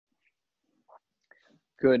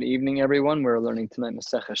Good evening, everyone. We're learning tonight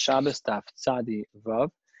Maseches Shabbos, Daf Tzadi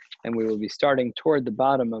Vav, and we will be starting toward the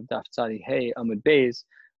bottom of Daf Tzadi Hey Amud Beis,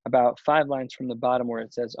 about 5 lines from the bottom where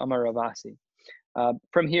it says Amar Ravasi.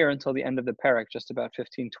 From here until the end of the parak, just about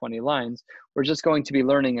 15-20 lines, we're just going to be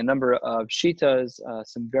learning a number of shitas,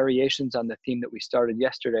 some variations on the theme that we started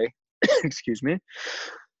yesterday. Excuse me.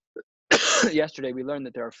 Yesterday we learned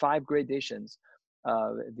that there are 5 gradations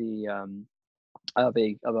of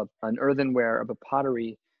an earthenware, of a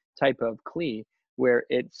pottery type of kli, where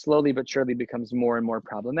it slowly but surely becomes more and more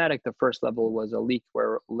problematic. The first level was a leak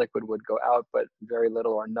where liquid would go out, but very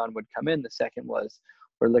little or none would come in. The second was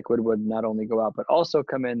where liquid would not only go out, but also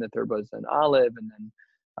come in. The third was an olive, and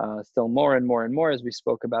then still more and more and more, as we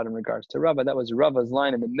spoke about in regards to Rava. That was Rava's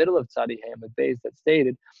line in the middle of Tzadi Hamad Beis that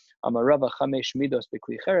stated, Rava Chamesh Midos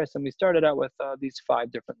B'Kli Cheres, and we started out with these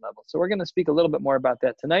 5 different levels. So we're going to speak a little bit more about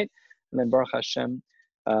that tonight. And then Baruch Hashem,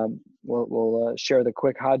 we'll share the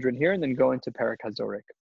quick hadron here and then go into Parak HaZorik.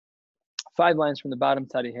 5 lines from the bottom,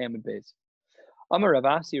 Tzadi Hamad Beis. Amar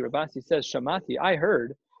Ravasi says, Shamati, I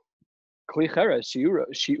heard, Kli Cheres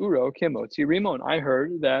Shiuro Kimotzi Rimon. I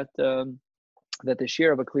heard that that the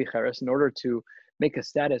shear of a Kli Cheres, in order to make a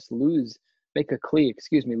kli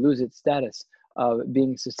lose its status of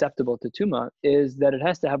being susceptible to Tuma, is that it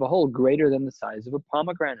has to have a hole greater than the size of a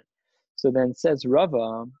pomegranate. So then says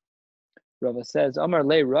Rava says, Amar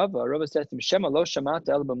le Rava says to him, Shema lo shamata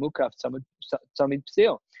el b'mukaf tzamid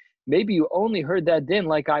psil. Maybe you only heard that din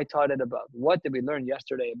like I taught it above. What did we learn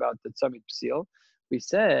yesterday about the tzamid psil? We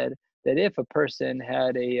said that if a person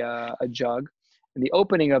had a jug, and the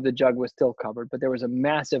opening of the jug was still covered, but there was a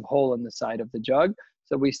massive hole in the side of the jug,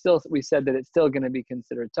 so we said that it's still going to be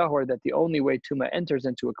considered tahor, that the only way Tuma enters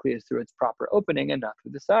into a kli is through its proper opening and not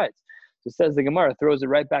through the sides. So says the Gemara, throws it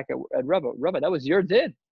right back at Rabbi. Rabbi, that was your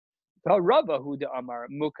din. Rabba who de Amar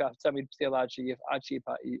Mukaf Tzamid Psil Achi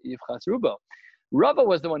Yifchas Rubo. Rabba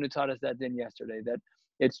was the one who taught us that din yesterday, that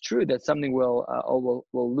it's true that something will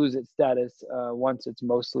lose its status once it's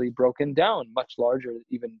mostly broken down, much larger,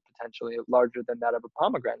 even potentially larger than that of a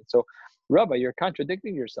pomegranate. So, Rabba, you're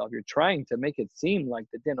contradicting yourself. You're trying to make it seem like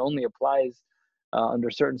the din only applies under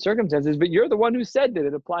certain circumstances, but you're the one who said that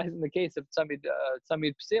it applies in the case of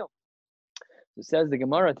Tzamid Psil. So says the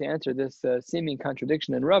Gemara to answer this seeming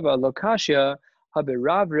contradiction in Rava, Lokashya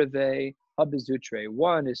habirav reve habizutre.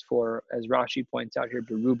 One is for, as Rashi points out here,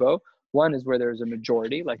 berubo. One is where there's a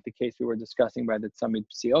majority, like the case we were discussing by the Tzamid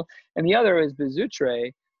Psil. And the other is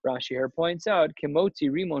bezutre. Rashi here points out, Kimoti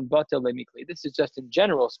rimon bata lemikli. This is just in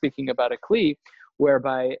general speaking about a kli,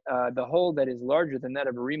 whereby the hole that is larger than that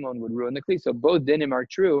of a rimon would ruin the kli. So both dinim are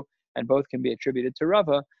true, and both can be attributed to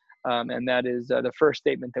Rava. And that is the first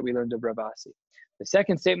statement that we learned of Ravasi. The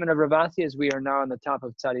second statement of Ravasi is we are now on the top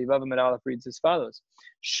of Tzadi Vav Amud Aleph, reads as follows.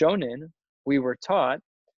 Shonin, we were taught,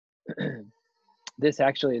 this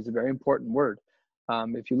actually is a very important word.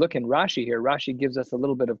 If you look in Rashi here, Rashi gives us a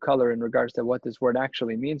little bit of color in regards to what this word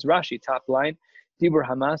actually means. Rashi, top line, Dibur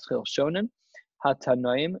Hamaschil Shonin,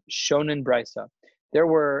 Hatanoim Shonin Brisa. There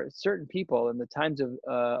were certain people in the times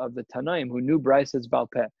of the Tanaim who knew Brisa's Baal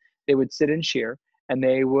Peh. They would sit in shir, and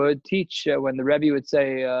they would teach when the Rebbe would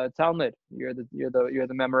say, Talmud, you're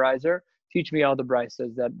the memorizer, teach me all the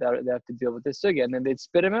brisas that have to deal with this sugya. And then they'd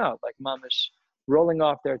spit them out like mamish, rolling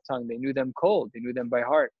off their tongue. They knew them cold. They knew them by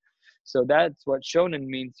heart. So that's what shonen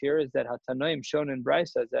means here, is that hatanoim shonen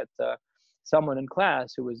brisas, that someone in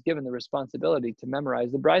class who was given the responsibility to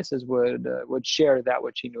memorize the brisas would share that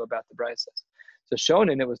which he knew about the brisas. So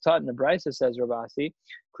shonen, it was taught in the brisa, says Ravasi,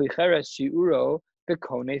 kli cheres shiuro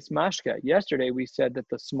Bekones mashka. Yesterday we said that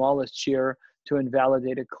the smallest shear to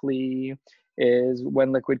invalidate a kli is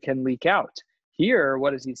when liquid can leak out. Here,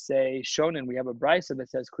 what does he say? Shonen, we have a brisa that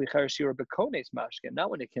says kli cheres shiur bekones mashka,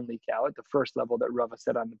 not when it can leak out, the first level that Rava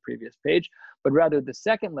said on the previous page, but rather the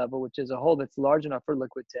second level, which is a hole that's large enough for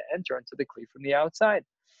liquid to enter into the kli from the outside.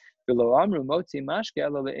 Below amru motzi mashka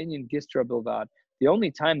lo le'inyan gistra bilvad. The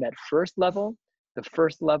only time that the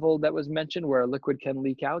first level that was mentioned where a liquid can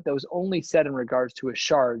leak out, that was only said in regards to a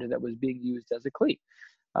shard that was being used as a kli.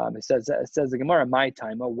 It says the Gemara, my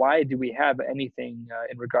time, why do we have anything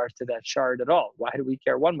in regards to that shard at all? Why do we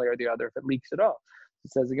care one way or the other if it leaks at all?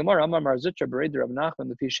 It says the Gemara, Amar Marzutra Bered Rav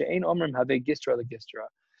Nachman Lefi She'ein Omrim Havei Gistra LeGistra.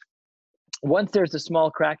 Once there's a small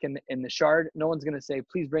crack in the shard, no one's going to say,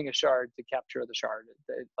 please bring a shard to capture the shard,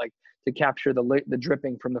 like to capture the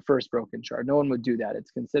dripping from the first broken shard. No one would do that. It's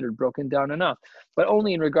considered broken down enough. But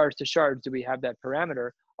only in regards to shards do we have that parameter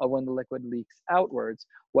of when the liquid leaks outwards.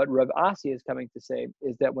 What Rav Asi is coming to say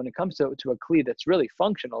is that when it comes to a kli that's really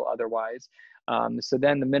functional otherwise, so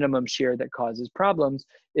then the minimum shear that causes problems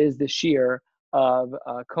is the shear of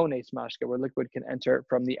kones mashke, where liquid can enter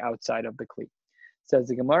from the outside of the kli. Says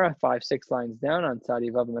the Gemara, 5-6 lines down on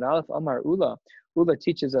Tzadi Vav Amud Aleph, Amar Ula. Ula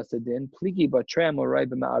teaches us a din, Pligi Batre Amorai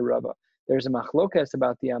b'Ma'arava. There's a machlokas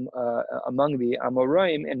about the among the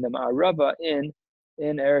Amoraim in the Ma'arava in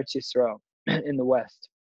Eretz Yisrael, in the west,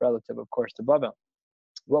 relative, of course, to Bavel.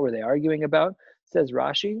 What were they arguing about? Says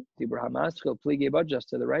Rashi, Dibur Hamaschil Pligi Ba, just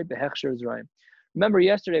to the right, Behechsher Zraim. Remember,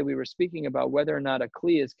 yesterday we were speaking about whether or not a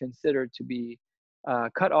kli is considered to be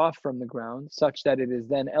cut off from the ground, such that it is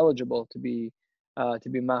then eligible to be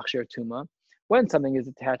machshir tuma. When something is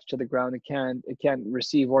attached to the ground, it can't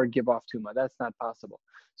receive or give off tuma. That's not possible.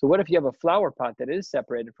 So what if you have a flower pot that is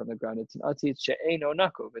separated from the ground? It's an atzitz she'eino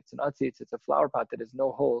nakuv. It's an atzitz. It's a flower pot that has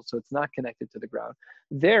no holes, so it's not connected to the ground.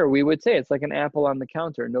 There, we would say it's like an apple on the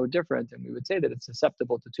counter, no different, and we would say that it's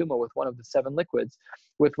susceptible to tuma with one of the 7 liquids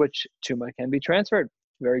with which tuma can be transferred.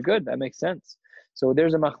 Very good. That makes sense. So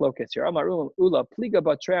there's a machlokes here. Amar ula pliga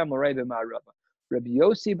batre amorai b'ma'arava. Rabbi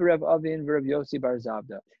Yossi b'Rav Avin v'Rav Yossi bar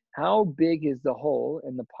Zavda. How big is the hole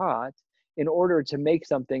in the pot in order to make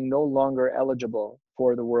something no longer eligible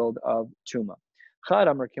for the world of Tuma? Chad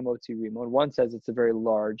Amar Kimotzi Rimon. One says it's a very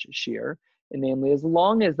large shear, and namely, as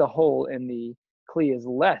long as the hole in the kli is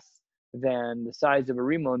less than the size of a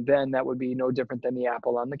rimon, then that would be no different than the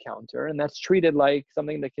apple on the counter, and that's treated like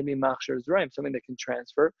something that can be machshir zraim, something that can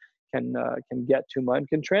transfer, can get Tuma and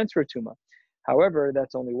can transfer Tuma. However,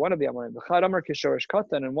 that's only one of the Amorim. V'chad Amar Kishorish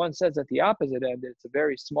Katan, and one says at the opposite end, it's a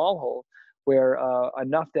very small hole where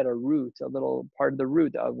enough that a root, a little part of the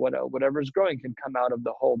root of whatever is growing, can come out of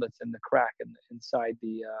the hole that's in the crack inside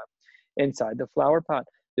the flower pot.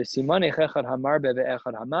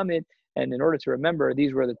 And in order to remember,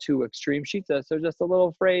 these were the 2 extreme shitas. So just a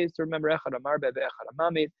little phrase to remember: Echad Hamar Be Ve'echad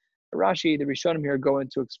Hamamid. Rashi, the Rishonim here go in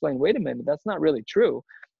to explain. Wait a minute, that's not really true,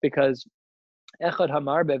 because Echad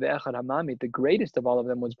Hamarbe ve'echad Hamamit, the greatest of all of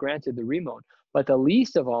them was granted the Rimon, but the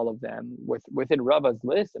least of all of them, within Rava's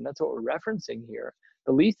list, and that's what we're referencing here,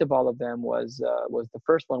 the least of all of them was the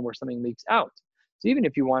first one where something leaks out. So even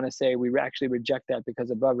if you want to say we actually reject that because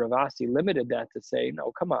above Ravasi limited that to say,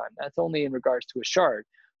 no, come on, that's only in regards to a shard.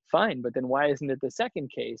 Fine, but then why isn't it the second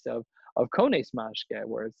case of Kones Mashke,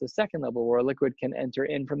 where it's the second level where a liquid can enter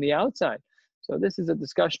in from the outside? So this is a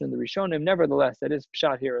discussion in the Rishonim. Nevertheless, that is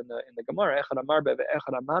pshat here in the Gemara. Echad Amar Be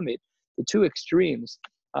ve'echad Hamamit, the 2 extremes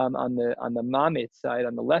on the mamit side,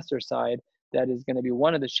 on the lesser side, that is going to be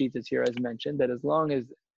one of the shitas here, as mentioned. That as long as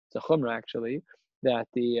it's a chumrah actually, that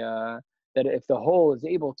that if the hole is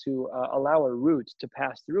able to allow a root to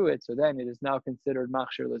pass through it, so then it is now considered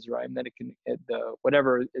machshir lizraim. That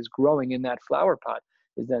whatever is growing in that flower pot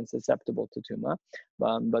is then susceptible to tuma.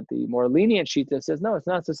 But the more lenient shita says, no, it's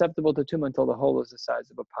not susceptible to tuma until the hole is the size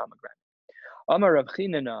of a pomegranate. Amar Rav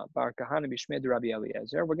Chinana bar Kahana b'shmei Rabbi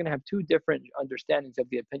Eliezer. We're going to have 2 different understandings of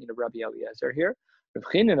the opinion of Rabbi Eliezer here. Rav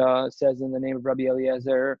Chinana says in the name of Rabbi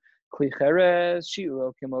Eliezer, Kli cheres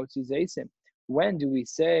shi'uro kimotzi zeisim. When do we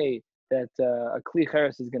say that a Kli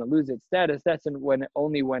cheres is going to lose its status? That's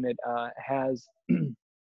only when it has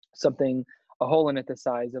a hole in it the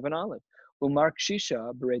size of an olive. Mark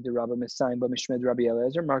Shisha, Berei de Rabba Messiah, Mishmed Rabbi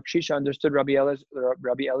Eliezer. Mark Shisha understood Rabbi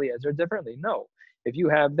Eliezer differently. No, if you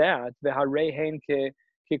have that,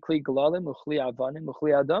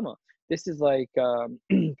 this is like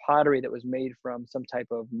pottery that was made from some type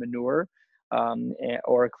of manure,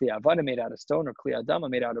 or a kli avana made out of stone, or kli adama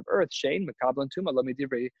made out of earth. Shein mekablan tuma lo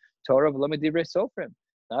midivrei Torah lo midivrei sofrim.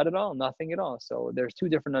 Not at all, nothing at all. So there's 2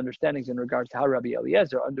 different understandings in regards to how Rabbi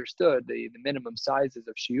Eliezer understood the minimum sizes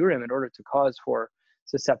of shiurim in order to cause for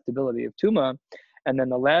susceptibility of tuma. And then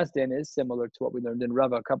the last din is similar to what we learned in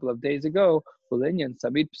Rava a couple of days ago. The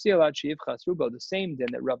same din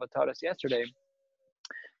that Rava taught us yesterday,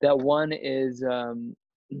 that one is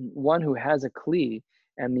one who has a kli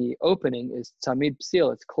and the opening is tzamid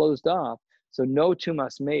psil, it's closed off, so no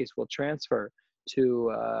tumas mace will transfer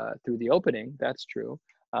to through the opening. That's true.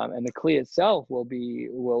 And the kli itself will be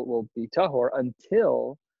tahor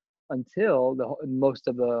until most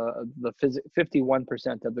of the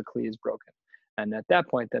 51% of the kli is broken, and at that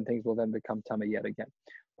point, then things will then become tama yet again.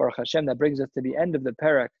 Baruch Hashem, that brings us to the end of the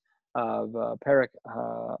parak of parak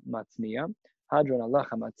Matzniya. Hadron Allah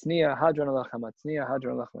Matzniya, Hadron Allah Matzniya,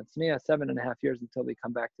 Hadron Allah Matzniya. 7.5 years until we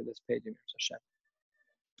come back to this page in Hashem.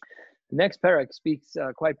 The next parak speaks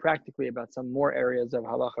quite practically about some more areas of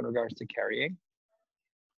halacha in regards to carrying.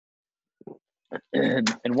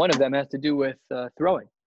 And one of them has to do with throwing.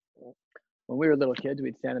 When we were little kids,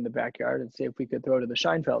 we'd stand in the backyard and see if we could throw to the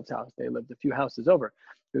Scheinfeld's house. They lived a few houses over.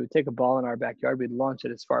 We would take a ball in our backyard, we'd launch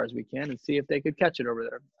it as far as we can and see if they could catch it over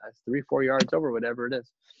there. That's 3-4 yards over, whatever it is.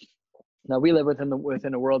 Now we live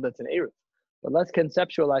within a world that's an Eruv. But let's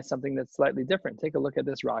conceptualize something that's slightly different. Take a look at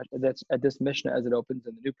this at this Mishnah as it opens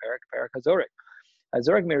in the new parak Hazorik.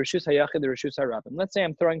 Hazorik me reshus hayachid reshus harabim. Let's say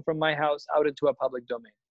I'm throwing from my house out into a public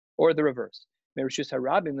domain, or the reverse. Me reshus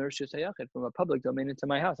harabim reshus hayachid, from a public domain into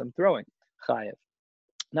my house. I'm throwing chayev.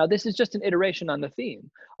 Now, this is just an iteration on the theme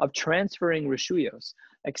of transferring reshuyos,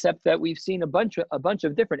 except that we've seen a bunch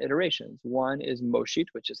of different iterations. One is moshit,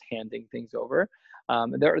 which is handing things over.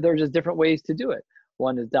 There are just different ways to do it.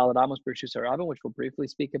 One is Dalet Amos B'Reshus HaRabim, which we'll briefly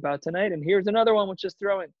speak about tonight. And here's another one, which is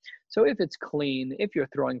throwing. So if it's clean, if you're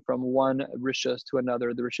throwing from one Rishus to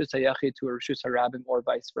another, the Reshus HaYachid to a Reshus HaRabim, or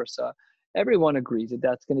vice versa, everyone agrees that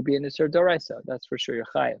that's going to be an Isser Doraisa. That's for sure,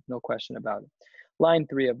 Chayev, no question about it. Line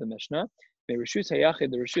 3 of the Mishnah. Reshus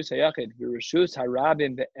hayachid, the Reshus hayachid, Reshus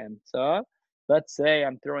harabim be'emtza. Let's say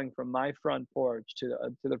I'm throwing from my front porch to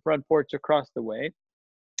the front porch across the way,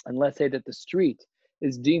 and let's say that the street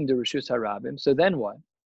is deemed a Reshus harabim. So then what?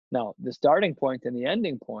 Now the starting point and the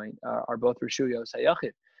ending point are both Reshuyos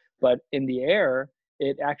hayachid, but in the air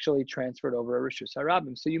it actually transferred over a Reshus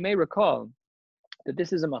harabim. So you may recall that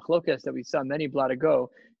this is a machlokas that we saw many blot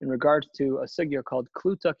ago in regards to a sugya called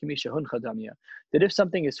kluta kimishahun chadamia, that if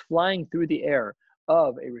something is flying through the air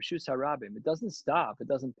of a reshus harabim, it doesn't stop, it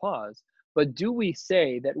doesn't pause, but do we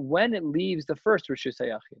say that when it leaves the first reshus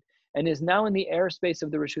hayachid and is now in the airspace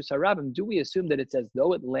of the reshus harabim, do we assume that it's as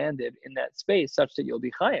though it landed in that space such that you'll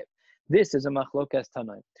be chayev? This is a machlokas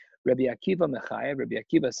tanaim. Rabbi Akiva Mechayev. Rabbi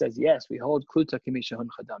Akiva says, yes, we hold kluta kimishahun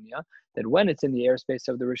chadamia, that when it's in the airspace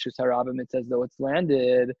of the Reshus Harabim, it's as though it's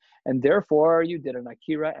landed, and therefore you did an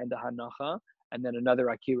akira and a hanacha, and then another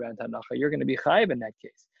akira and hanacha. You're going to be chayev in that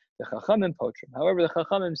case. The chachamim potrim. However, the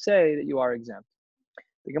chachamim say that you are exempt.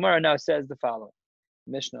 The Gemara now says the following.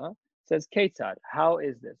 Mishnah says, Ketzad, how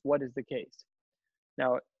is this? What is the case?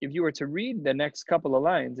 Now, if you were to read the next couple of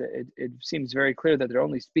lines, it seems very clear that they're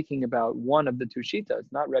only speaking about one of the two shitas,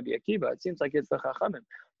 not Rabbi Akiva. It seems like it's the Chachamim.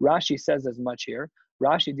 Rashi says as much here.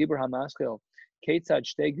 Rashi dibur hamaschil, ketzad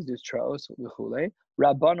shtei gzus traos l'chule,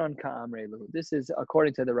 rabbanon ka'amrei luhu. This is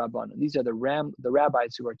according to the Rabbanon. These are the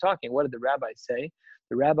rabbis who are talking. What did the rabbis say?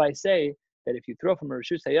 The rabbis say that if you throw from a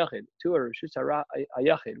Reshus HaYachid to a Reshus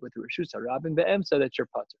HaYachid with a Reshus HaRabim be'em, so that you're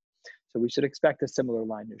patur. So we should expect a similar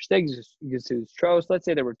line here. Let's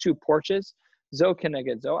say there were two porches, zo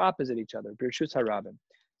keneged zo, opposite each other, b'reshus harabim.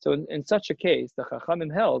 So in such a case, the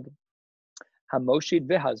Chachamim held hamoshid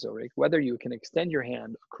vehazorik, whether you can extend your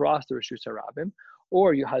hand across the reshus harabim,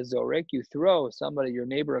 or you hazorik, you throw somebody, your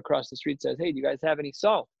neighbor across the street says, hey, do you guys have any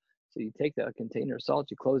salt? So you take the container of salt,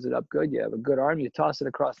 you close it up good, you have a good arm, you toss it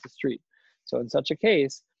across the street. So in such a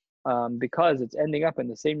case, because it's ending up in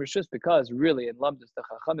the same reshus, because really in Lamdus, the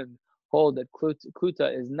Chachamim hold that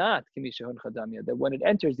kluta is not kimishahun chadamia, that when it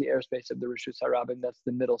enters the airspace of the reshus harabim, that's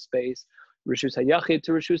the middle space, reshus hayachid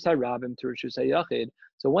to reshus harabim to reshus hayachid.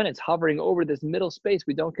 So when it's hovering over this middle space,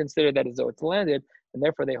 we don't consider that as though it's landed, and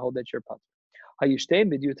therefore they hold that you're patur.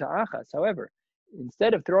 Hayushtein b'diu ta'achas. However,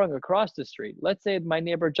 instead of throwing across the street, let's say my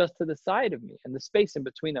neighbor just to the side of me, and the space in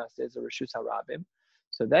between us is a reshus harabim.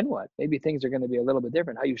 So then what? Maybe things are going to be a little bit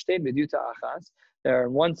different. Hayushtein b'diu ta'achas. They're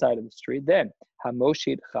on one side of the street. Then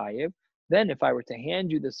hamoshid chayev. Then if I were to hand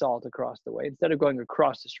you the salt across the way, instead of going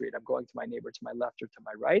across the street, I'm going to my neighbor to my left or to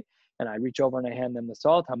my right, and I reach over and I hand them the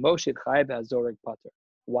salt. Hamoshid chayev hazorik patur.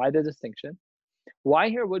 Why the distinction? Why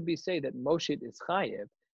here would we say that moshid is chayev?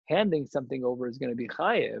 Handing something over is going to be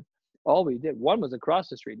chayev. All we did, one was across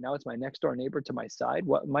the street. Now it's my next door neighbor to my side.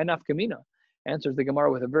 What my nafkamina? Answers the Gemara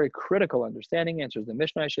with a very critical understanding. Answers the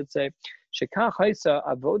Mishnah, I should say. Shekach haisa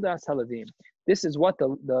avodas haLevim. This is what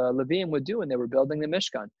the Levim would do when they were building the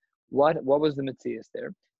Mishkan. What was the Metzias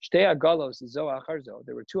there? Shtei agalos zo achar zo.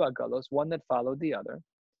 There were two agalos, one that followed the other,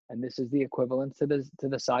 and this is the equivalent to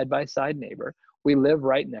the side-by-side neighbor. We live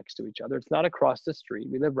right next to each other. It's not across the street.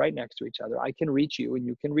 We live right next to each other. I can reach you, and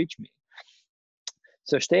you can reach me.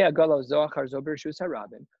 So shtei agalos zo achar zo b'reshus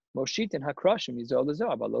harabim. Moshitin hakrashim yizo lezo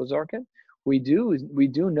abalo zorken. We do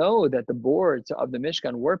know that the boards of the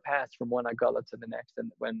Mishkan were passed from one agala to the next,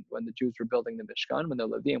 and when the Jews were building the Mishkan, when the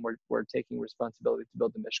Levim were taking responsibility to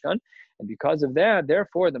build the Mishkan, and because of that,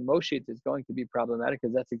 therefore the Moshit is going to be problematic,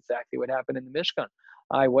 because that's exactly what happened in the Mishkan.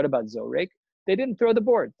 What about Zorek? They didn't throw the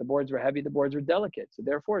boards. The boards were heavy, the boards were delicate. So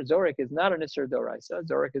therefore, Zorek is not an Isser Doraisa.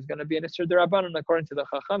 Zorek is going to be an Isser Derabanan according to the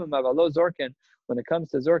Chachamim. Avalo Zorkin, when it comes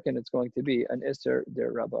to Zorkin, it's going to be an Isser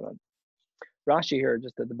Derabanan. Rashi here,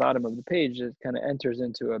 just at the bottom of the page, it kind of enters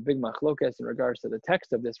into a big machlokas in regards to the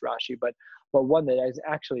text of this Rashi, but one that is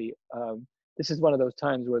actually, this is one of those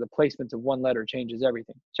times where the placement of one letter changes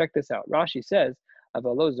everything. Check this out. Rashi says,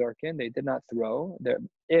 Avalo Zorkin, they did not throw.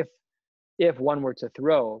 If if one were to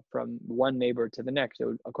throw from one neighbor to the next,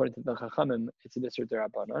 according to the Chachamim, it's a Disr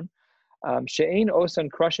Derabanan. She'ein osan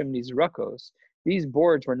krashim nizrakos. These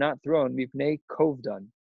boards were not thrown mipnei kovdan,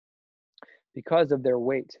 because of their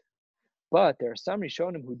weight. But there are some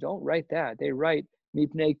Rishonim who don't write that. They write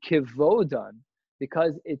mipnei kivodan,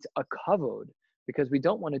 because it's a kavod, because we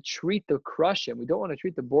don't want to treat the krashim, we don't want to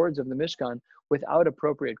treat the boards of the Mishkan without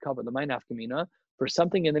appropriate kavod. The Ma'anaf Kamina, for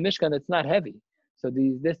something in the Mishkan that's not heavy. So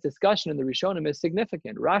this discussion in the Rishonim is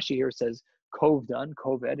significant. Rashi here says kovdan,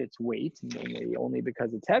 koved, it's weight, mainly only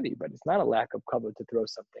because it's heavy, but it's not a lack of kavod to throw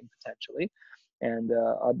something potentially. And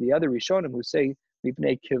the other Rishonim who say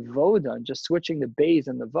mipnei kivodan, just switching the bays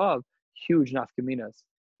and the vav, huge nafkaminas,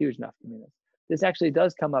 huge nafkaminas. This actually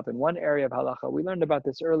does come up in one area of halacha. We learned about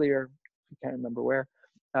this earlier, I can't remember where,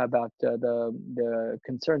 about the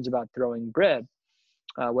concerns about throwing bread,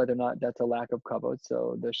 whether or not that's a lack of kavod.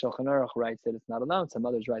 So the Shulchan Aruch writes that it's not allowed. Some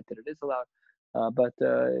others write that it is allowed. But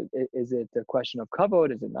is it a question of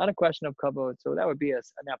kavod? Is it not a question of kavod? So that would be an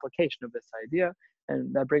application of this idea.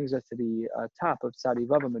 And that brings us to the top of Sadi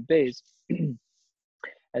Vavam and Beis,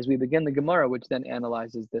 as we begin the Gemara, which then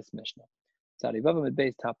analyzes this Mishnah. Sadi Vavam and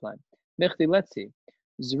Beis, top line. Michti, let's see.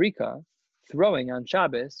 Zrika, throwing on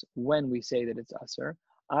Shabbos, when we say that it's Asr,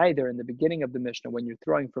 either in the beginning of the Mishnah, when you're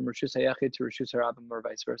throwing from Rishus HaYachid to Rishus HaRabim, or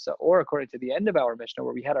vice versa, or according to the end of our Mishnah,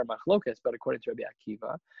 where we had our Machlokas, but according to Rabbi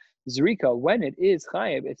Akiva, Zrika, when it is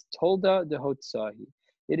Chayev, it's Tolda de Hotzahi.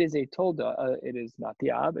 It is a Tolda, it is not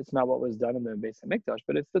the Ab, it's not what was done in the Beis HaMikdash,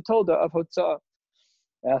 but it's the Tolda of Hotzah.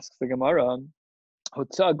 Asks the Gemara,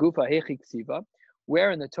 Hotzah Gufa Hechi Ksiva,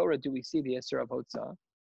 where in the Torah do we see the Isser of Hotzah?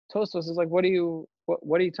 Tosfos is like, what are you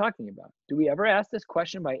talking about? Do we ever ask this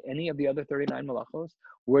question by any of the other 39 malachos?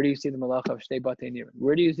 Where do you see the malach of Shtei Batei Nirim?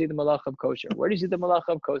 Where do you see the malach of kosher? Where do you see the malach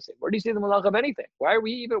of kosek? Where do you see the malach of anything? Why are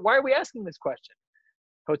we asking this question?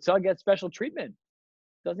 Hotzah gets special treatment.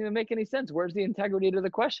 Doesn't even make any sense. Where's the integrity to the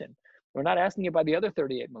question? We're not asking it by the other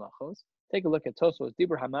 38 malachos. Take a look at Tosfos.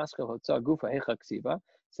 Dibur Hamaschel Hotzah Gufa Hecha Ksiva.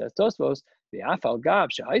 Says Tosfos, the Afal Gav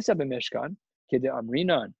Shehaisa b'Mishkan Kide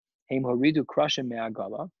Amrinan Heim Horidu Krashim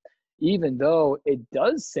Me'agala. Even though it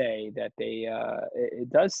does say that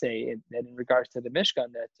that in regards to the Mishkan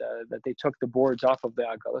that they took the boards off of the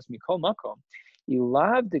Agalas Mikol Makom,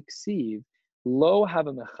 Ilav Diksiv Lo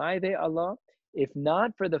Havamechayve Allah. If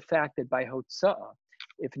not for the fact that by Hotzah,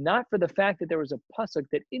 if not for the fact that there was a pasuk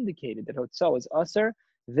that indicated that Hotzah was Asr,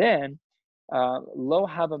 then Lo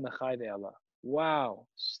Havamechayve Allah. Wow,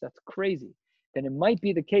 that's crazy. Then it might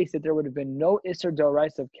be the case that there would have been no Isser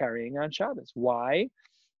Dorais of carrying on Shabbos. Why?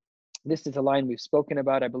 This is a line we've spoken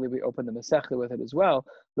about. I believe we opened the Maseches with it as well.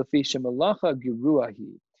 Lefisha malacha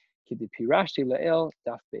giruahi kidi pirashti leel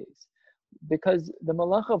daf beis. Because the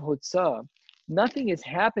malacha of Hotzah, nothing is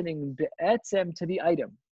happening be'etzem to the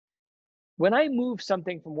item. When I move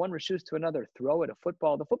something from one reshus to another, throw it, the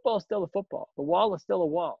football is still a football. The wall is still a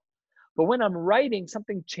wall. But when I'm writing,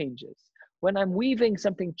 something changes. When I'm weaving,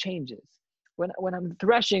 something changes. When I'm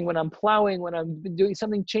threshing, when I'm plowing, when I'm doing,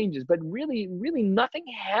 something changes. But really nothing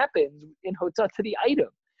happens in Hotzah to the item.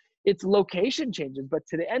 Its location changes, but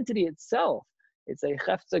to the entity itself, it's a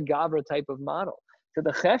Chefza Gavra type of model. To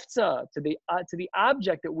the Chefza, to the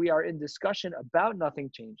object that we are in discussion about,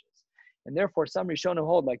 nothing changes. And therefore, some Rishonim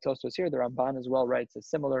hold, like Tosfos here, the Ramban as well writes a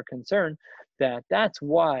similar concern, that's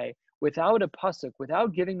why, without a pasuk,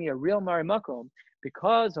 without giving me a real marimakom,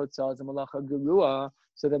 because Hotzah is a malacha gerua,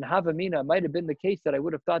 so then Havamina might have been the case that I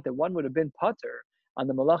would have thought that one would have been pater on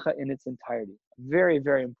the malacha in its entirety. Very,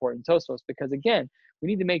 very important Tosfos, because again, we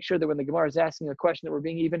need to make sure that when the Gemara is asking a question that we're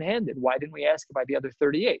being even-handed. Why didn't we ask it by the other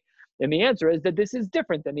 38? And the answer is that this is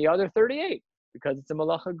different than the other 38, because it's a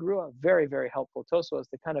malacha gerua. Very, very helpful Tosfos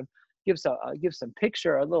to kind of give some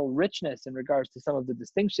picture, a little richness in regards to some of the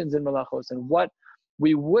distinctions in malachos and what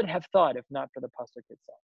we would have thought if not for the pasuk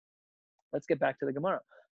itself. Let's get back to the Gemara.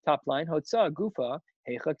 Top line, Hotzah Gufa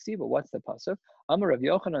Heicha Ksiva. What's the pasuk? Amar Rav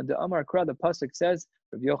Yochanan de Amar Kra. The pasuk says,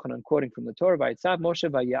 Rav Yochanan quoting from the Torah, Vayitzav Moshe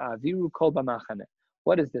vaya'aviru kol b'machane.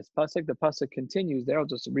 What is this pasuk? The pasuk continues there. I'll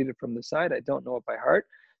just read it from the side. I don't know it by heart.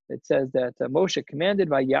 It says that Moshe commanded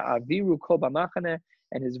vaya'aviru kol b'machane,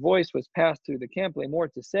 and his voice was passed through the camp. More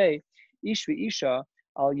to say, Ishvi Isha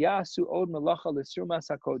al yasu od melacha l'srumas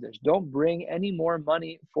hakodesh. Don't bring any more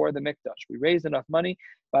money for the mikdash. We raised enough money.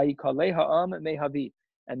 Vayikalei ha'am mehavi.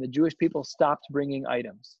 And the Jewish people stopped bringing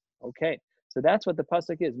items. Okay, so that's what the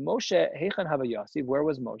pasuk is. Moshe heichan havayasi. Where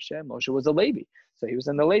was Moshe? Moshe was a Levi, so he was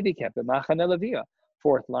in the Levi camp. Machane Levia.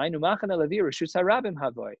 Fourth line, Umachane Levia reshus harabim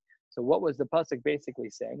havoy. So what was the pasuk basically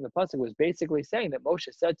saying? The pasuk was basically saying that Moshe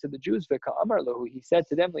said to the Jews, "V'ka'amar lahu," he said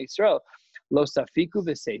to them, "L'Yisrael, lo safiku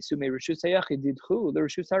v'seisu me reshus hayachid didchu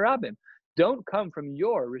l'reshus harabim." Don't come from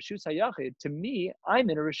your Rishus HaYachid to me. I'm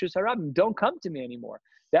in a Rishus HaRabim. Don't come to me anymore.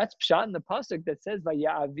 That's pshat in the pasuk that says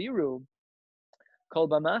Vaya'aviru kol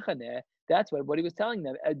b'machaneh. That's what he was telling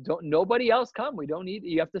them. Don't nobody else come. We don't need.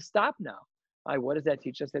 You have to stop now. What does that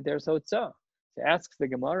teach us? That there's hotzah. So asks the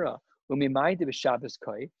Gemara, Shabbos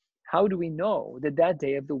koi. How do we know that that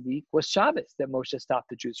day of the week was Shabbos, that Moshe stopped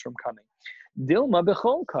the Jews from coming? Dilma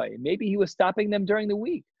b'chol koi. Maybe he was stopping them during the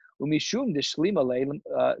week. Umishum deshlima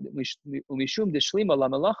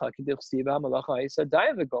lamalacha k'dichsiva malacha isa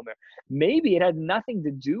dayav gomer. Maybe it had nothing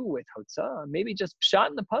to do with hotzah. Maybe just pshat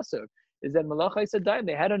in the pasuk is that malacha isa dayav.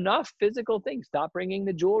 They had enough physical things. Stop bringing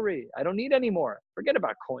the jewelry. I don't need any more. Forget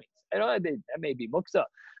about coins. I don't. That may be muksa,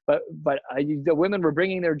 but the women were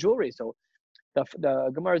bringing their jewelry. So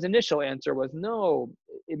the Gemara's initial answer was no.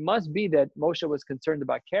 It must be that Moshe was concerned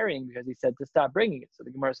about carrying because he said to stop bringing it. So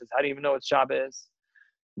the Gemara says, how do you even know it's Shabbos?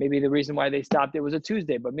 Maybe the reason why they stopped, it was a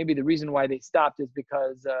Tuesday, but maybe the reason why they stopped is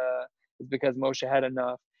because Moshe had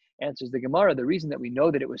enough. Answers the Gemara. The reason that we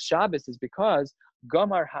know that it was Shabbos is because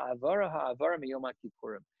Gomar ha'avara miyom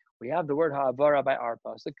kippurim. We have the word ha'avara by our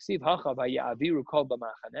pasuk. Ksiv hacha vaya'aviru kol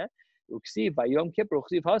b'machaneh. Uksiv vayom kippur.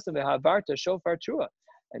 Uksiv hasam v'havarta shofar trua.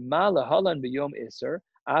 And ma lahalan b'yom iser.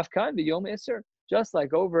 Afkan b'yom iser. Just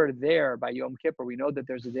like over there by Yom Kippur, we know that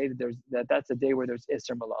there's a day that's a day where there's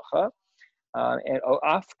iser malacha. And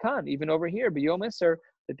afkan, even over here, b'yom iser,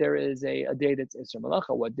 that there is a day that's iser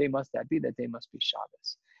malacha. What day must that be? That day must be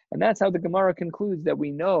Shabbos. And that's how the Gemara concludes that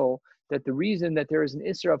we know that the reason that there is an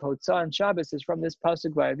iser of hotzah and Shabbos is from this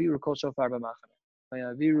pasuk v'yaviru kol shofar b'machaneh.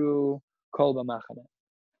 V'yaviru kol b'machaneh.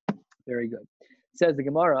 Very good. Says the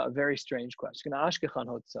Gemara, a very strange question. Ashkechan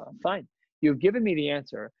hotzah. Fine. You've given me the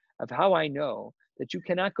answer of how I know that you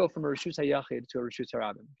cannot go from a Rishus HaYachid to a Rishus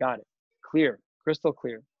HaRabim. Got it. Clear. Crystal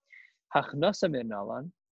clear. Hachnasa min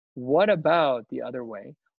nalan. What about the other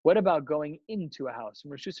way? What about going into a house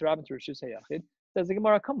from Rishus HaRabim to Rishus HaYachid? Says the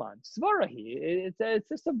Gemara, come on. Svarahi. It's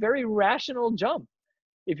just a very rational jump.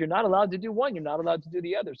 If you're not allowed to do one, you're not allowed to do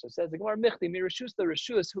the other. So it says the Gemara, michti mirishus la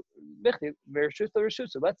rishus, michti mirishus la rishus.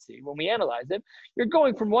 So let's see. When we analyze it, you're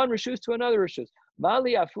going from one rishus to another rishus.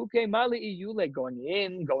 Mali afuke, mali iyule, going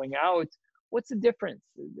in, going out. What's the difference?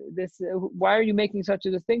 Why are you making such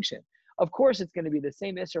a distinction? Of course, it's going to be the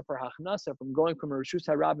same isser for hachnasa, from going from a rishus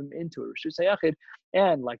harabim into a rishus hayachid,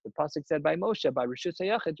 and like the pasuk said by Moshe, by rishus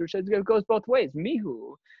hayachid, it goes both ways.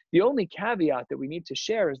 Mihu. The only caveat that we need to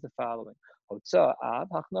share is the following. Hotzah av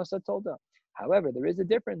hachnasa tolda. However, there is a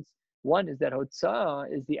difference. One is that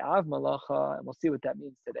hotzah is the av malacha, and we'll see what that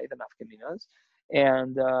means today, the nafkaminas,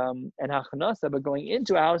 and hachnasa, but going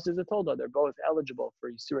into a house is a tolda. They're both eligible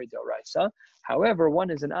for Yisurei D'Oraisa. However,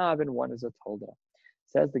 one is an av and one is a tolda.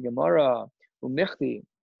 Says the Gemara, umichti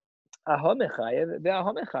ahomechayev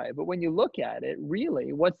ve'ahomechayev. But when you look at it,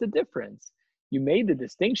 really, what's the difference? You made the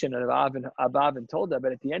distinction of av and tolda,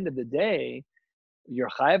 but at the end of the day, you're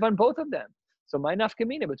chayev on both of them. So my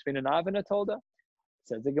nafkamina between an av and a tolda.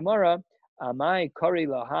 Says the Gemara, amai kari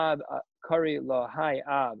lahai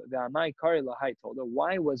av ve'amai kari lahai tolda.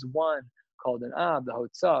 Why was one called an av, the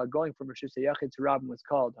hotzah, going from Rishus HaYachid to Rabim was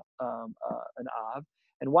called an av?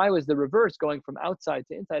 And why was the reverse, going from outside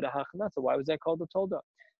to inside, a hachnasa? Why was that called a tolda?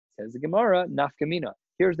 Says the Gemara, nafkamina.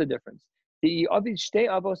 Here's the difference. If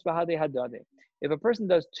a person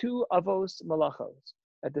does two avos malachos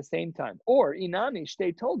at the same time, or inami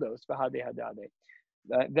shtei toldos v'hadei hadade,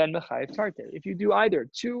 then mechayev tarte. If you do either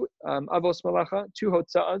two avos malacha, two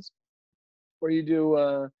hotza'as, or you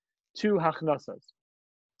do two hachnasas,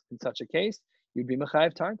 in such a case, you'd be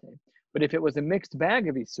mechayev tarte. But if it was a mixed bag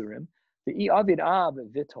of isurim, the avid av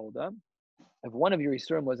vitolda, if one of your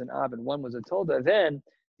isurim was an av and one was a tolda, then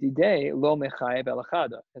didei lo mechayev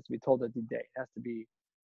elachada. It has to be tolda didei. It has to be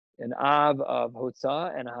an av of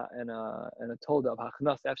hotzah and a tolda of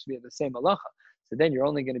hachnas. It has to be the same halacha. So then you're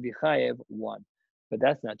only going to be chayev one. But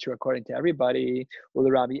that's not true according to everybody. Well,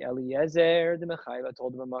 the Rabbi Eliezer, the mechayev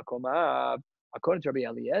tolda b'makom av. According to Rabbi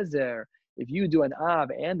Eliezer, if you do an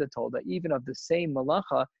av and a tolda, even of the same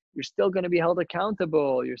malacha, you're still going to be held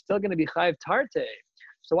accountable. You're still going to be chayev tarte.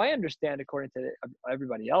 So I understand, according to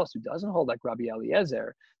everybody else who doesn't hold like Rabbi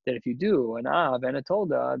Eliezer, that if you do an av and a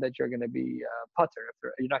tolda, that you're going to be pater.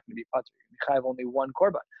 You're not going to be pater. You're going to be chayev only one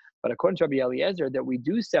korban. But according to Rabbi Eliezer, that we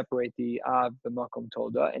do separate the av, the makom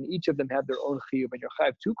tolda, and each of them have their own chiyuv, and you're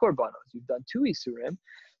chayev two korbanos. You've done two isurim.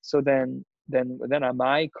 So then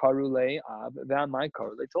amai karule av, amai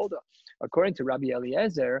karule tolda. According to Rabbi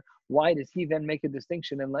Eliezer, why does he then make a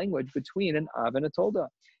distinction in language between an av and a tolda?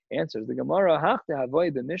 Answers the Gemara, hachta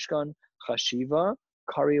havoy b'mishkan chashiva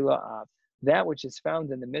kari la'av. that which is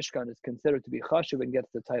found in the Mishkan is considered to be chashuv and gets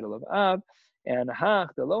the title of Av, and hach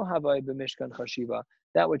the lo havai b'Mishkan chashiva,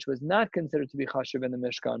 that which was not considered to be chashuv in the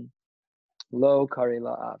Mishkan, lo kari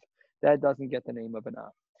la Av, that doesn't get the name of an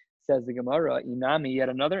Av. Says the Gemara, inami, yet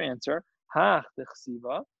another answer, hach the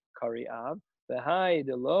chsiva kari Av, v'hai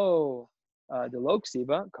the lo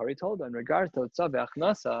ksiva kari tolda. In regards to Hotzah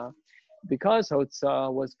ve'achnasa, because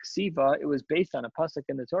Hotzah was ksiva, it was based on a pasuk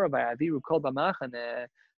in the Torah by Aviru kol b'machaneh,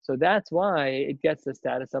 so that's why it gets the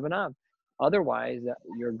status of an Av. Otherwise,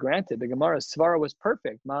 you're granted. The Gemara's svara was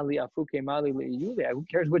perfect. Mali afuke mali le'iyule. Who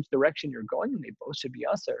cares which direction you're going? They both should be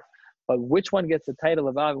usher. But which one gets the title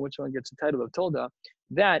of Av and which one gets the title of Tolda?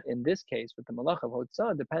 That, in this case, with the Malach of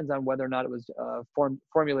Hotzah, depends on whether or not it was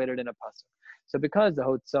formulated in a pasuk. So because the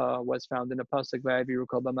Hotzah was found in a pasuk by Aviru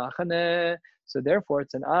kol b'machaneh, so therefore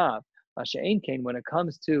it's an Av. Masha'ein kain, when it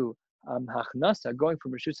comes to Hachnasa, going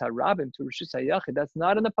from Rishus HaRabim to Rishus HaYachid, that's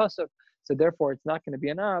not in the pasuk. So therefore it's not going to be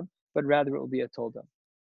an Av, but rather it will be a Tolda.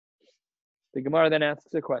 The Gemara then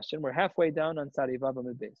asks a question. We're halfway down on Sari Vav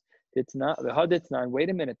Amud Beis. It's not the Haditnan. Wait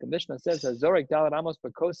a minute. The Mishnah says Zorek Dalet Amos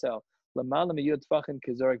Bekosel Lamala Miyud Tfachim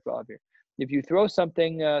Kizorek Ba'avir. If you throw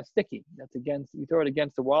something sticky, that's against, you throw it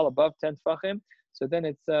against the wall above 10 tfachim, so then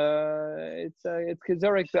it's Kizorek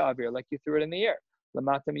Ba'avir, like you threw it in the air.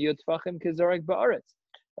 Lamata Miyud Tfachim Kizorek Ba'aretz.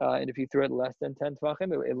 And if you threw it less than 10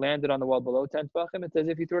 tfachim, it landed on the wall below 10 tfachim. It's as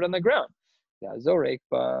if you threw it on the ground. Lamata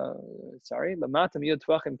Miyud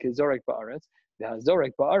Tfachim Kizorek Ba'aretz.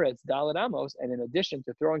 Zorek ba'aretz daled amos, and in addition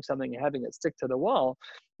to throwing something and having it stick to the wall,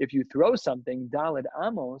 if you throw something daled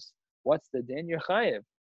amos, what's the din? You're chayiv.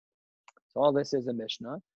 So all this is a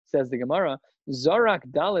Mishnah. Says the Gemara, Zorak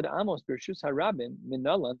daled amos b'rshus harabim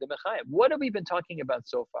minalan demechayiv. What have we been talking about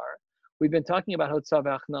so far? We've been talking about Hotzah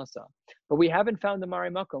ve'achnasa, but we haven't found the Mari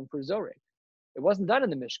Makom for Zorek. It wasn't done in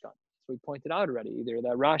the Mishkan. So we pointed out already, either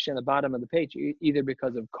that Rashi on the bottom of the page, either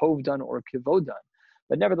because of Kovdan or Kivodan.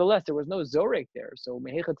 But nevertheless, there was no Zorek there. So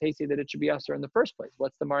Mehecha Tesi that it should be Asur in the first place.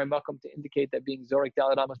 What's the Mari Makom to indicate that being Zorek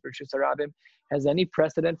Daled Amos B'Rshus HaRabim has any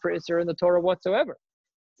precedent for Isur in the Torah whatsoever?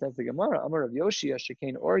 Says the Gemara, Amar of Yoshia,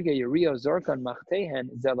 Shekain Orge Yerio Zorkan Machtehen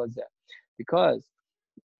Zelazeh. Because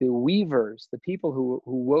the weavers, the people who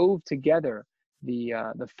wove together the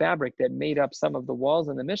fabric that made up some of the walls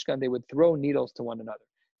in the Mishkan, they would throw needles to one another.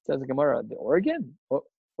 Says the Gemara, the organ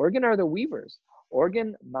are the weavers.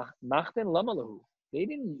 Organ Machten Lamalahu. They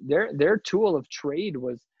didn't. Their tool of trade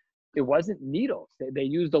wasn't needles. They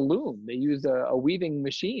used a loom. They used a weaving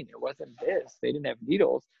machine. It wasn't this. They didn't have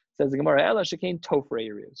needles. Says the Gemara, Ela Shekain Tofrei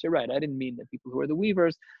Yerios. You're right. I didn't mean the people who are the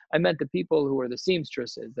weavers. I meant the people who are the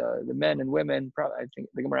seamstresses, the men and women. I think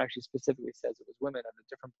the Gemara actually specifically says it was women at a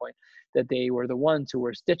different point, that they were the ones who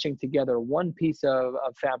were stitching together one piece of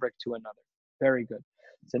fabric to another. Very good.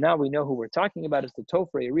 So now we know who we're talking about. It's the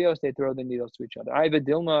Tofrei Yerios. They throw the needles to each other. Iva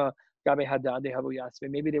Dilma.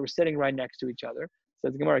 Maybe they were sitting right next to each other.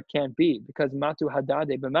 Says the Gemara, it can't be, because Matu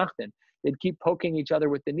Hadade b'machten. They'd keep poking each other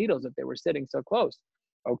with the needles if they were sitting so close.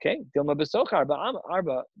 Okay, Dilma b'soch arba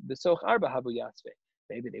havu yasve.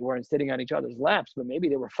 Maybe they weren't sitting on each other's laps, but maybe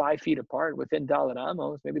they were 5 feet apart within Dalet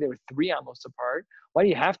Amos. Maybe they were 3 amos apart. Why do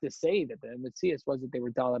you have to say that the Maseches was that they were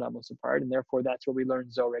Dalet Amos apart, and therefore that's where we learn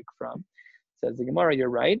Zorek from? Says the Gemara, you're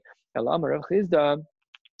right. Elamar of Chizda,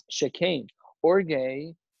 Shekain,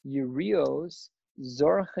 Orge, Urios,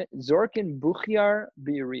 Zorkin Buchiar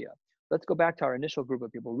Biria. Let's go back to our initial group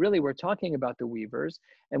of people. Really, we're talking about the weavers,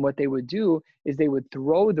 and what they would do is they would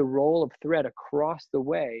throw the roll of thread across the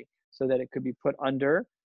way so that it could be put under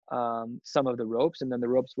some of the ropes, and then the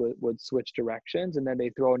ropes would switch directions, and then they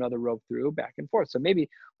throw another rope through back and forth. So maybe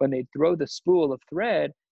when they throw the spool of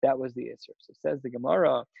thread, that was the Isser. So says the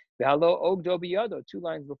Gemara, V'halo ogdo biyado, 2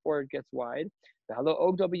 lines before it gets wide. V'halo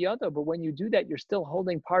ogdo biyado, but when you do that, you're still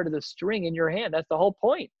holding part of the string in your hand. That's the whole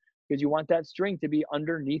point, because you want that string to be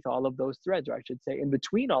underneath all of those threads, or I should say in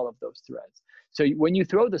between all of those threads. So when you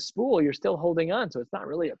throw the spool, you're still holding on. So it's not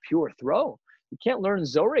really a pure throw. You can't learn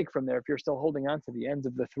Zorek from there if you're still holding on to the ends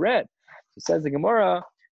of the thread. So says the Gemara,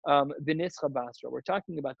 V'nischa basra. We're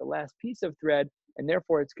talking about the last piece of thread, and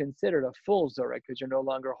therefore it's considered a full Zorek because you're no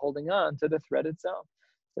longer holding on to the thread itself.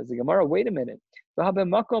 Says the Gemara, wait a minute.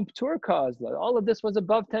 All of this was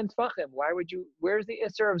above 10 tfachim. Where's the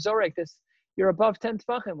Isser of Zorek? You're above 10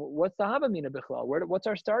 tfachim. What's the Habamina Bichlal? What's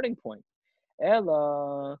our starting point?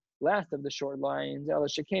 Ella, last of the short lines. Ella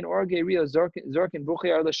Shekain Orge Rio Zorkin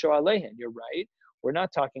Buchiar L'Shoalehin. You're right. We're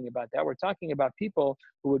not talking about that. We're talking about people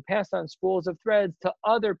who would pass on spools of threads to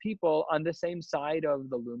other people on the same side of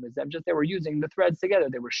the loom as them. Just they were using the threads together.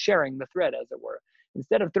 They were sharing the thread, as it were.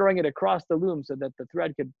 Instead of throwing it across the loom so that the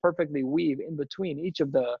thread could perfectly weave in between each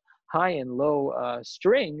of the high and low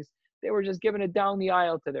strings, They were just giving it down the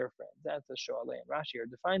aisle to their friends. That's a shoalein. Rashi here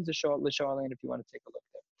defines the shoalein if you want to take a look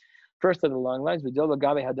there. First of the long lines,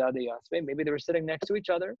 maybe they were sitting next to each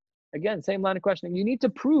other. Again, same line of questioning. You need to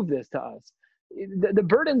prove this to us. The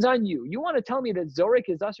burden's on you. You want to tell me that Zorik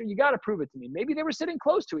is usher? You got to prove it to me. Maybe they were sitting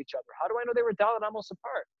close to each other. How do I know they were Dalet Amos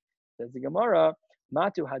apart? Says the Gemara,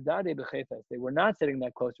 Matu Hadade b'chefes. They were not sitting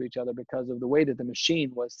that close to each other because of the way that the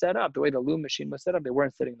machine was set up, the way the loom machine was set up. They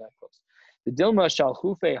weren't sitting that close. The Dilma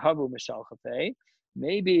Shalchufe Havu Mishalchafe.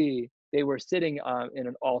 Maybe they were sitting in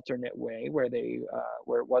an alternate way where it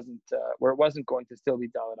wasn't going to still be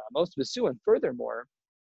Dalet Amos. And furthermore,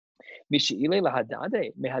 did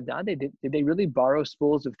they really borrow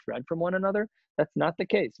spools of thread from one another? That's not the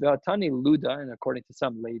case. Ve'atani Luda, and according to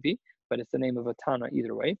some Levi, but it's the name of a Tana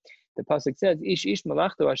either way. The pasuk says, "Ish ish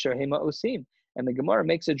malachto asher hema osim," and the Gemara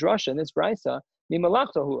makes a drasha in this brisa.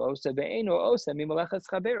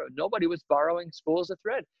 Nobody was borrowing spools of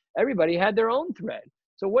thread. Everybody had their own thread.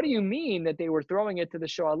 So what do you mean that they were throwing it to the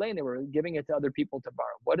shoalein? They were giving it to other people to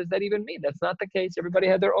borrow. What does that even mean? That's not the case. Everybody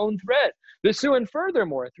had their own thread. And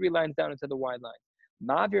furthermore, 3 lines down into the wide line.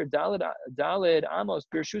 Mavir dalid amos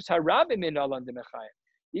birshus harabim in alan demechayim.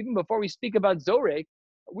 Even before we speak about Zorek,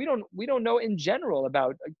 we don't know in general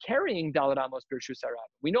about carrying dalid amos birshus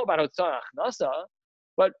harabim. We know about hotzah achnasa,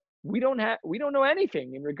 but we don't know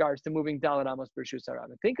anything in regards to moving dalid amos birshus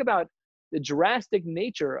harabim. Think about the drastic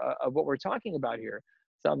nature of what we're talking about here.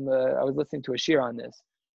 I was listening to a shir on this.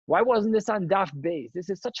 Why wasn't this on Daf Beis? This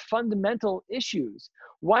is such fundamental issues.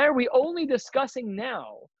 Why are we only discussing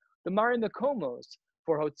now the Mari Mekomos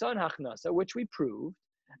for Hotzan Hachnasa, which we proved,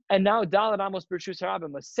 and now Dalet Amos B'Rshus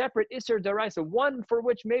Harabim, a separate Isser Daraisa, one for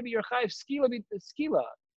which maybe you're Chayiv Skila.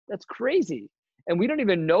 That's crazy. And we don't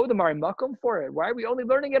even know the Mari Makom for it. Why are we only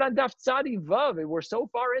learning it on Daf Tzadi Vav? And we're so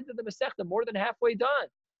far into the Masechta, more than halfway done.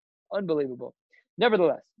 Unbelievable.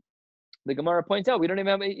 Nevertheless, the Gemara points out we don't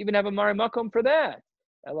even have a Mari Makom for that.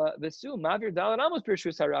 So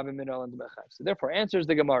therefore, answers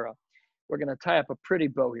the Gemara. We're going to tie up a pretty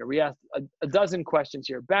bow here. We asked a dozen questions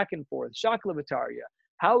here, back and forth. Shakla V'Tarya.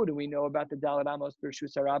 How do we know about the Dalet Amos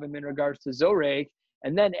B'Rshus Harabim in regards to Zorek?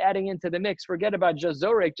 And then adding into the mix, forget about just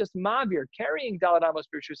Zorek, just Mavir, carrying Dalet Amos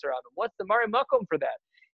B'Rshus Harabim. What's the Mari Makom for that?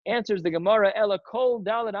 Answers the Gemara, Ela Kol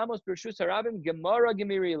Dalet Amos B'Rshus Harabim, Gemara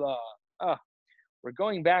Gemirila. We're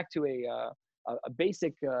going back to a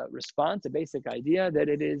basic response, a basic idea that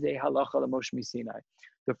it is a halacha l'Moshe Sinai.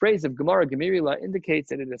 The phrase of Gemara Gemirila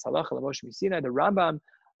indicates that it is halacha l'Moshe Sinai. The Rambam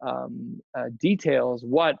details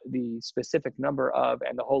what the specific number of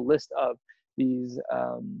and the whole list of these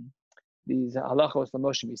halachos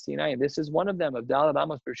l'Moshe Sinai, and this is one of them of Dalet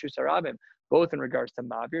Amos B'Rshus Harabim, both in regards to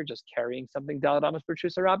Mavir, just carrying something Dalet Amos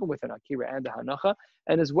B'Rshus Harabim with an Akira and a Hanacha,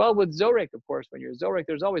 and as well with Zorek. Of course, when you're Zorek,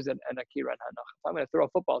 there's always an Akira and Hanacha. If I'm going to throw a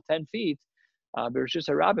football 10 feet, B'Rshus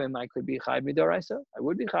Harabim, I could be Chayv Midoraisa. I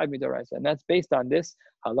would be Chayv Midoraisa, and that's based on this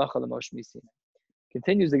halacha l'Moshe Sinai.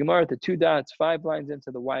 Continues the Gemara at the 2 dots, 5 lines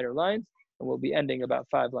into the wider lines, and we'll be ending about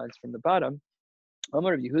 5 lines from the bottom.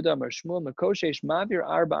 Amar Yehuda Amar Shmuel Makoshesh Mavir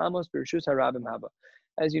Arba Amos B'Rshus Harabim Haba.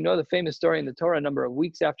 As you know, the famous story in the Torah, a number of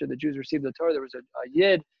weeks after the Jews received the Torah, there was a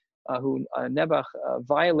Yid who Nebuch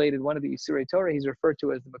violated one of the Isurei Torah. He's referred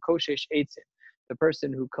to as the Makoshesh Eitzim, the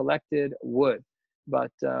person who collected wood.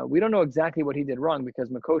 But we don't know exactly what he did wrong because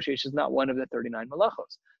Makoshesh is not one of the 39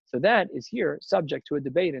 malachos. So that is here subject to a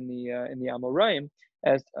debate in the Amoraim,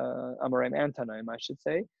 as Amoraim and Tanaim, I should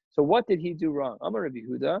say. So what did he do wrong? Amar Rabbi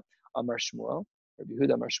Yehuda Amar Shmuel. Rabbi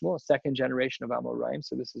Yehuda Amar Shmuel, second generation of Amoraim.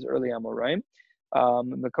 So this is early Amoraim.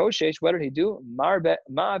 Makoshesh, what did he do?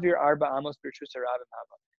 Ma'avir Arba Amos B'Rshus Harabim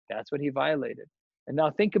Haba. That's what he violated. And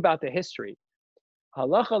now think about the history.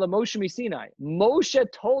 Halacha l'Moshe Sinai. Moshe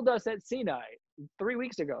told us at Sinai 3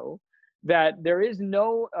 weeks ago that there is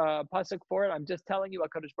no pasuk for it. I'm just telling you,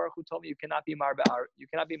 HaKadosh Baruch Hu told me you cannot be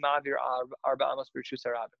Ma'avir Arba Amos B'Rshus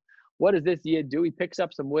Harabim. What does this Yid do? He picks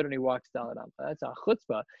up some wood and he walks down it. That's a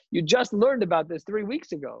chutzpah. You just learned about this 3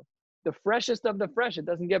 weeks ago. The freshest of the fresh. It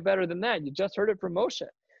doesn't get better than that. You just heard it from Moshe.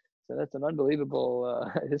 So that's an unbelievable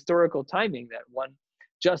historical timing that one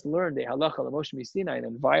just learned a halacha l'Moshe Sinai and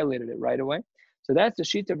then violated it right away. So that's the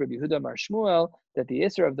shita of Rabbi Yehuda Amar Shmuel, that the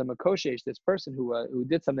Isser of the Makoshesh, this person who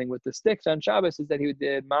did something with the sticks on Shabbos, is that he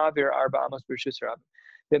did Ma'avir Arba Amos B'Rshus Harabim.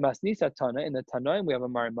 The Masnisa Tana, in the Tanoim we have a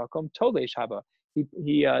Mari Makom, Tolesh Haba. He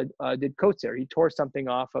did kotzer. He tore something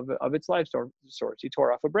off of its life source. He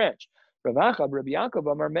tore off a branch. Rav Achab, Rabbi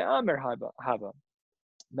Yaakov Amar Me'amer Hava.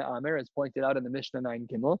 Me'amer, as pointed out in the Mishnah 9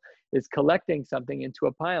 Gimel, is collecting something into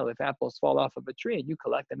a pile. If apples fall off of a tree and you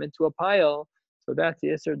collect them into a pile, so that's the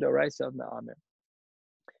Isser Doraisa of Me'amer.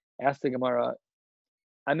 Ask the Gemara,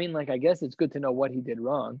 I guess it's good to know what he did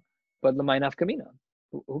wrong, but l'may nafkamina.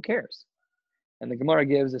 Who cares? And the Gemara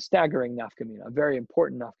gives a staggering nafkamina, a very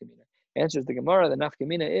important nafkamina. Answers the Gemara, the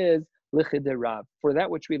nafkamina is lichid Rav, for that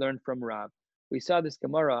which we learned from Rav. We saw this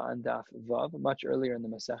Gemara on Daf Vav much earlier in the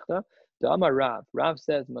Masechta. Da'amar Rav. Rav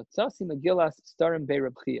says, Matzasi Megillas Starim Be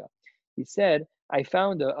Reb Chia. He said, I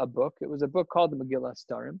found a book. It was a book called the Megillah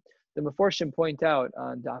Starim. The Meforshim point out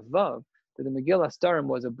on Daf Vav that the Megillah Starim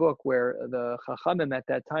was a book where the Chachamim at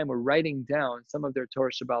that time were writing down some of their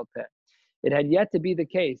Torah Shabbal Peh. It had yet to be the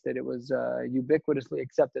case that it was ubiquitously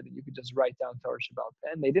accepted that you could just write down Torah Shabbal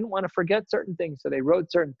Peh. And they didn't want to forget certain things, so they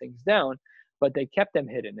wrote certain things down, but they kept them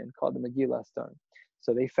hidden and called the Megillah Starim.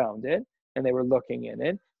 So they found it, and they were looking in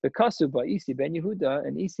it. The Kasuba, Isi ben Yehuda,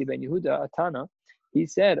 and Isi ben Yehuda, Atana, he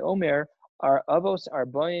said, Omer, our avos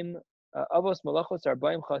arbaim, avos malachos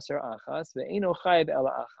arbaim chaser achas, ve'eno chayiv ela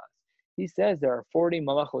achas. He says there are 40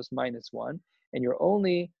 malachos minus one, and you're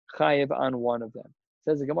only chayiv on one of them.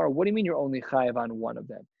 Says the Gemara, what do you mean you're only chayiv on one of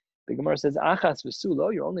them? The Gemara says, achas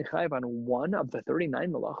v'sulo, you're only chayiv on one of the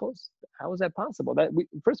 39 malachos? How is that possible?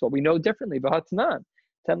 First of all, we know differently, v'hatnan.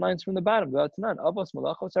 10 lines from the bottom, v'hatnan, avos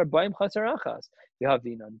malachos arbaim chaser achas.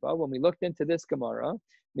 But when we looked into this Gemara,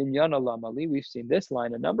 Minyan Alamali, we've seen this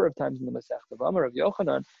line a number of times in the Masechta. Amar of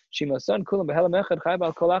Yochanan, Shimasan Kulam Behelam Echad Chayv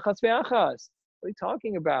Al Kol Achas Ve'achas. What are you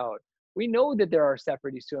talking about? We know that there are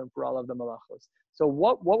separate isurim for all of the malachos. So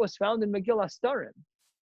what was found in Megillah Starim?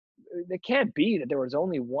 It can't be that there was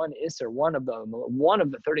only one isur. One of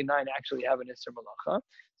the 39 actually have an isur malacha.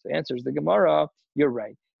 So answers the Gemara, you're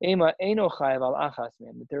right. Ema Eino Chayv Al Achas,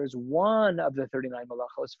 man. That there is one of the 39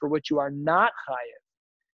 malachos for which you are not chayiv.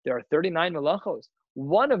 There are 39 malachos.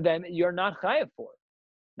 One of them you're not chayav for.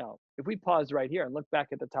 Now, if we pause right here and look back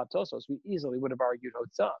at the top Tosos, we easily would have argued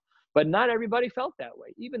Hotzah. But not everybody felt that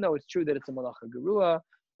way. Even though it's true that it's a malacha gerua,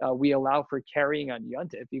 we allow for carrying on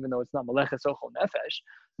Yontif, even though it's not maleches ochel nefesh.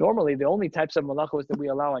 Normally, the only types of malachos that we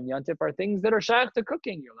allow on Yontif are things that are shaykh to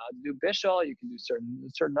cooking. You're allowed to do bishul, you can do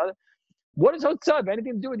certain other. What does Hotzah have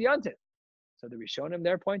anything to do with Yontif? So the Rishonim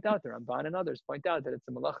there point out, the Ramban and others point out that it's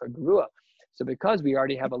a malacha gerua. So because we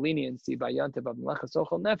already have a leniency by Yontif of Meleches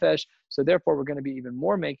Ochel Nefesh, so therefore we're going to be even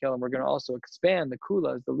more mekel, and we're going to also expand the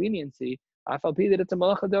kulas, the leniency, afal pi that it's a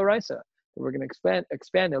Melecha D'oraisa. We're going to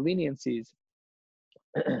expand the leniencies.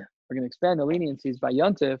 We're going to expand the leniencies by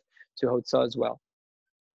Yontif to Hotzah as well.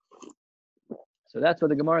 So that's what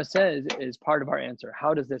the Gemara says is part of our answer.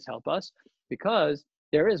 How does this help us? Because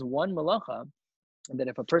there is one Melacha, and that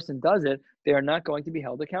if a person does it, they are not going to be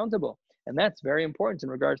held accountable. And that's very important in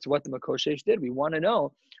regards to what the Makoshesh did. We want to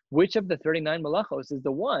know which of the 39 malachos is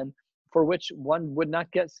the one for which one would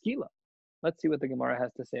not get skila. Let's see what the Gemara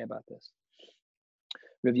has to say about this.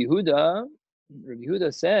 Rav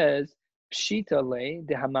Yehuda says, Pshita le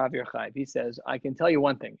de hamavir chayv. He says, I can tell you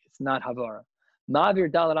one thing. It's not havara. Mavir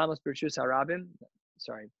dalat amos b'rshus harabim.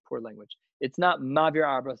 Sorry, poor language. It's not mavir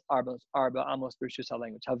arba amos b'rshus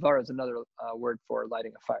halanguage. Havara is another word for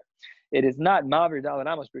lighting a fire. It is not mavir dalat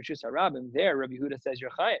amos b'rshus harabim. There, Rabbi Yehuda says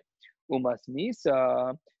you're chayiv. Umas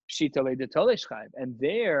nisa pshita le de tolesh chayiv. And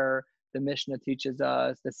there, the Mishnah teaches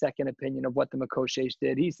us the second opinion of what the Makoshesh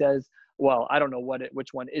did. He says, well, I don't know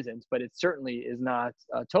which one isn't, but it certainly is not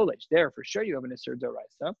tolesh. There, for sure, you have an isur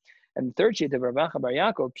d'oraisa. And the third sheet of Rav Acha bar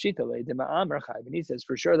Yaakov, pshita le de ma'amar chayiv. And he says,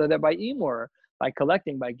 for sure, that by imor, by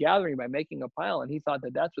collecting, by gathering, by making a pile, and he thought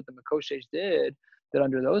that that's what the Makoshesh did, that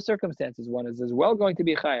under those circumstances, one is as well going to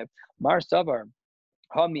be chayiv. Mar savar,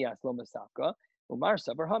 hamias lo masafka, umar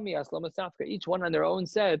savar hamias lo masafka. Each one on their own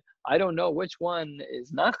said, I don't know which one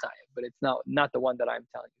is not chayiv, but it's not the one that I'm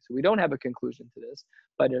telling you. So we don't have a conclusion to this,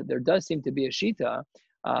 but there does seem to be a shita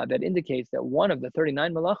that indicates that one of the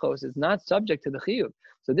 39 malachos is not subject to the chiyuv.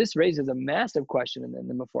 So this raises a massive question in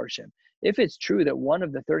the Meforshim. If it's true that one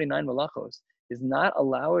of the 39 malachos is not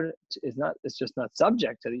allowed, it's just not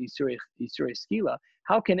subject to the Isurei Skila,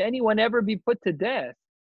 how can anyone ever be put to death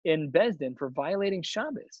in Bezdin for violating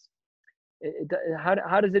Shabbos?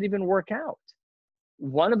 How does it even work out?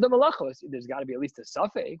 One of the malachos, there's got to be at least a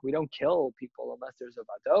suffix. We don't kill people unless there's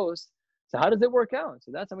a vados. So how does it work out?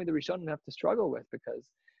 So that's something the Rishonim have to struggle with, because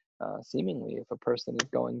seemingly if a person is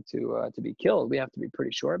going to be killed, we have to be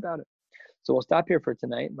pretty sure about it. So we'll stop here for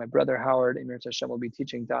tonight. My brother Howard, Emir Hashem, will be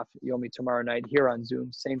teaching Daf Yomi tomorrow night here on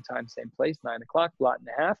Zoom, same time, same place, 9 o'clock, blot and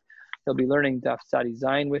a half. He'll be learning Daf Tzadi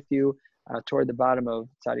Zayin with you toward the bottom of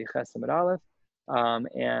Tzadi Ches Amud Aleph.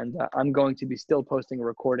 And I'm going to be still posting a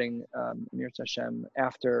recording, Emir Hashem,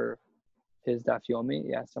 after his Daf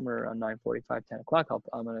Yomi, somewhere around 9:45, 10 o'clock.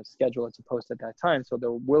 I'm going to schedule it to post at that time, so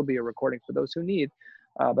there will be a recording for those who need.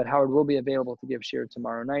 But Howard will be available to give shir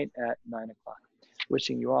tomorrow night at 9 o'clock.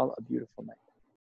 Wishing you all a beautiful night.